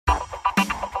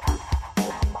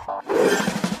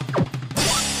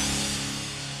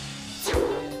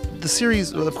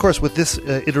series, of course, with this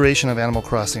iteration of Animal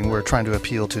Crossing, we're trying to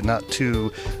appeal to not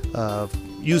to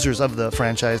users of the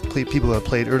franchise, people who have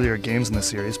played earlier games in the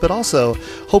series, but also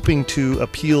hoping to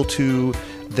appeal to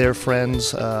their friends,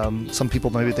 some people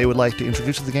maybe they would like to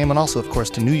introduce to the game, and also, of course,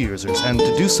 to new users. And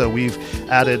to do so, we've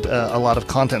added a lot of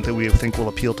content that we think will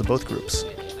appeal to both groups.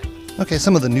 Okay,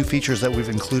 some of the new features that we've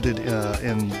included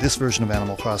in this version of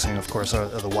Animal Crossing, of course, are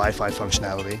the Wi-Fi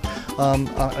functionality.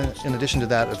 In addition to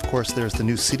that, of course, there's the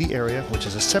new city area, which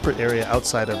is a separate area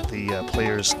outside of the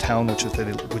player's town,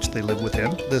 which they live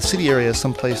within. The city area is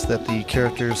some place that the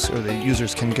characters or the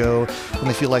users can go when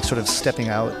they feel like sort of stepping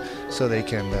out, so they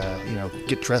can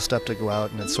get dressed up to go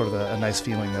out, and it's sort of a nice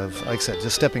feeling of, like I said,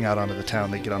 just stepping out onto the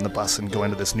town. They get on the bus and go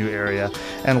into this new area,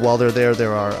 and while they're there,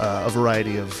 there are a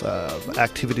variety of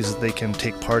activities that they can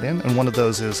take part in, and one of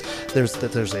those is there's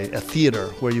a theater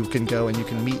where you can go and you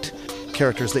can meet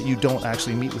characters that you don't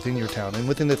actually meet within your town. And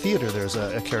within the theater, there's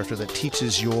a character that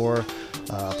teaches your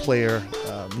player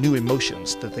new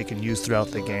emotions that they can use throughout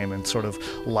the game and sort of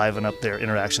liven up their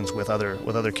interactions with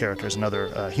other characters and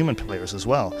other human players as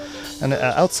well. And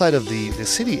outside of the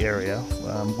city area,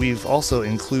 we've also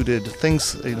included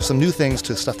things, some new things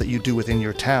to stuff that you do within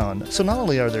your town. So not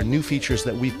only are there new features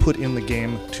that we've put in the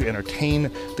game to entertain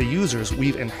the users,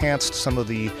 we've enhanced some of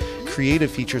the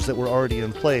creative features that were already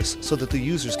in place so that the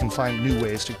users can find new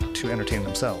ways to entertain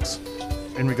themselves.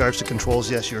 In regards to controls,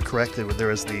 yes, you're correct.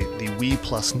 There is the Wii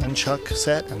plus Nunchuck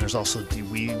set, and there's also the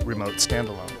Wii Remote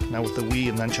Standalone. Now with the Wii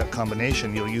and Nunchuck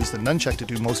combination, you'll use the Nunchuck to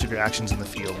do most of your actions in the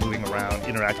field, moving around,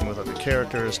 interacting with other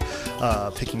characters,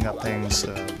 picking up things,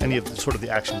 any of the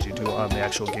actions you do on the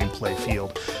actual gameplay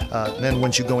field. Then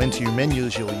once you go into your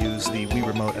menus, you'll use the Wii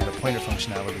Remote and the pointer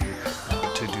functionality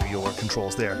to do your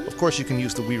controls there. Of course, you can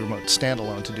use the Wii Remote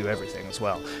Standalone to do everything as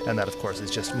well, and that, of course, is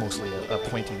just mostly a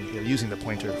pointing, using the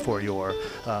pointer for your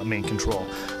main control.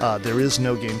 There is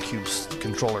no GameCube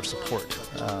controller support.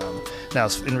 Now,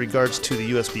 in regards to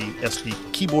the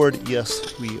USB keyboard,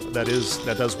 yes,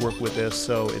 that does work with this,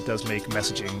 so it does make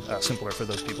messaging simpler for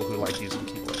those people who like using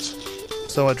keyboards.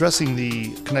 So, addressing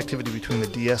the connectivity between the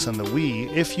DS and the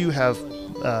Wii, if you have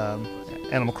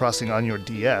Animal Crossing on your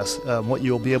DS, what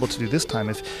you'll be able to do this time,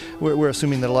 if we're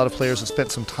assuming that a lot of players have spent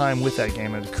some time with that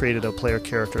game and created a player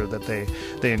character that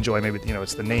they enjoy, maybe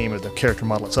it's the name or the character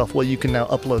model itself, well, you can now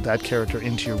upload that character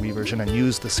into your Wii version and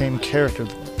use the same character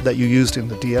that you used in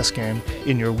the DS game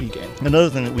in your Wii game. Another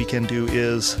thing that we can do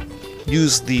is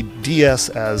use the DS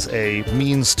as a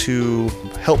means to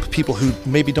help people who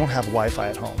maybe don't have Wi-Fi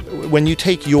at home. When you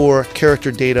take your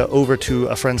character data over to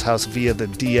a friend's house via the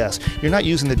DS, you're not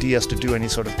using the DS to do any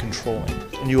sort of controlling.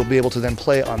 And you will be able to then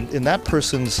play in that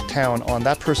person's town on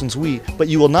that person's Wii, but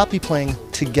you will not be playing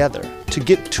together. To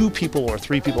get 2 people or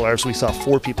 3 people, or as we saw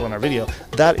 4 people in our video,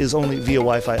 that is only via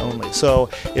Wi-Fi only. So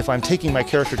if I'm taking my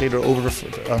character data over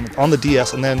on the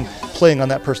DS and then playing on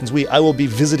that person's Wii, I will be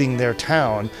visiting their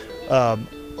town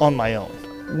on my own.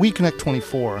 Wii Connect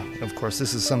 24, of course,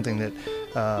 this is something that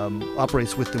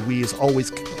operates with the Wii, is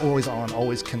always on,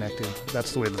 always connected.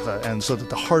 That's the way that and so that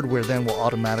the hardware then will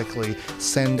automatically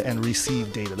send and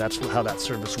receive data. That's how that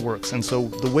service works. And so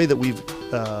the way that we've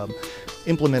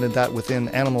implemented that within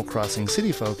Animal Crossing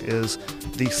City Folk is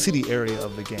the city area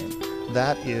of the game.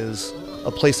 That is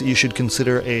a place that you should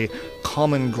consider a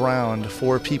common ground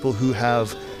for people who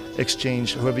have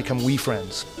become Wii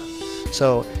friends.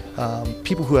 So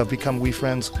people who have become Wii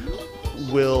friends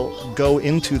will go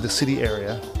into the city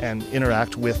area and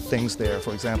interact with things there.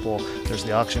 For example, there's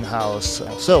the auction house.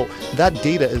 So that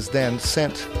data is then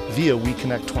sent via Wii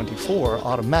Connect 24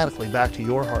 automatically back to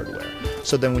your hardware.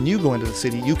 So then when you go into the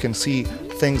city, you can see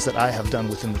things that I have done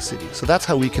within the city. So that's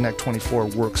how Wii Connect 24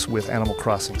 works with Animal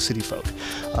Crossing City Folk.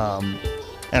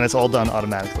 And it's all done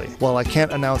automatically. While I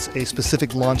can't announce a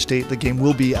specific launch date, the game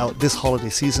will be out this holiday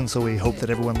season, so we hope that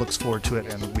everyone looks forward to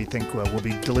it, and we think we'll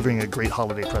be delivering a great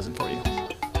holiday present for you.